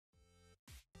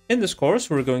In this course,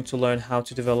 we're going to learn how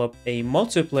to develop a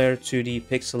multiplayer 2D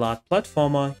pixel art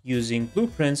platformer using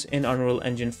blueprints in Unreal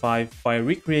Engine 5 by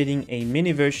recreating a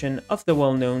mini version of the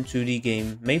well-known 2D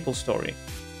game MapleStory.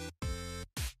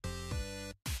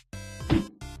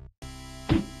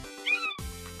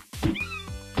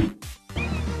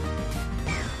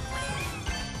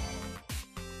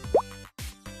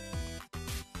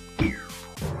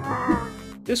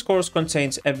 This course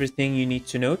contains everything you need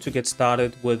to know to get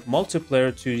started with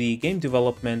multiplayer 2D game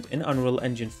development in Unreal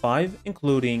Engine 5,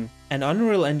 including an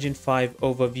Unreal Engine 5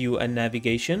 overview and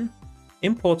navigation,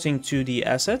 importing 2D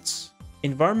assets,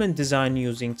 environment design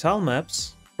using tile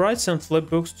maps, sprites and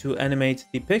flipbooks to animate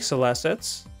the pixel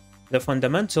assets, the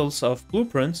fundamentals of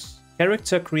blueprints,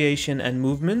 character creation and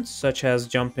movement such as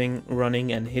jumping,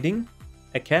 running and hitting,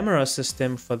 a camera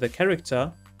system for the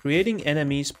character, creating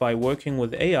enemies by working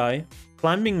with AI,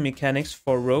 climbing mechanics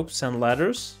for ropes and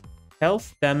ladders,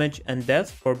 health, damage and death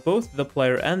for both the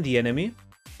player and the enemy,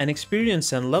 an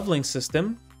experience and leveling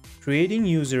system, creating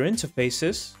user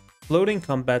interfaces, loading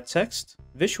combat text,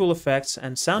 visual effects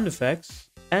and sound effects,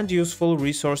 and useful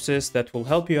resources that will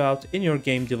help you out in your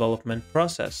game development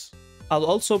process. I'll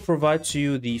also provide to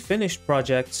you the finished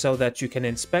project so that you can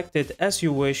inspect it as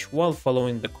you wish while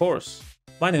following the course.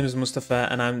 My name is Mustafa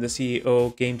and I'm the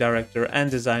CEO, game director and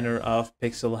designer of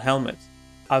Pixel Helmet.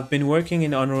 I've been working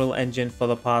in Unreal Engine for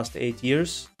the past 8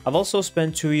 years. I've also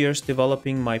spent 2 years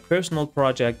developing my personal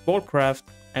project Boardcraft,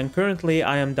 and currently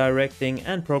I am directing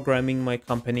and programming my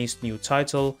company's new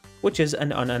title, which is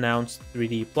an unannounced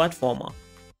 3D platformer.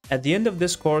 At the end of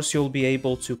this course, you'll be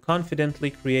able to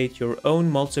confidently create your own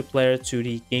multiplayer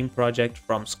 2D game project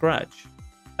from scratch.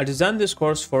 I designed this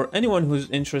course for anyone who's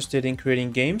interested in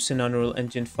creating games in Unreal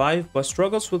Engine 5 but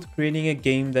struggles with creating a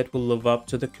game that will live up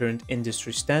to the current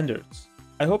industry standards.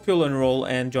 I hope you'll enroll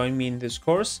and join me in this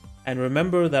course, and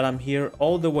remember that I'm here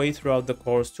all the way throughout the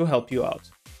course to help you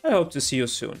out. I hope to see you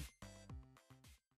soon.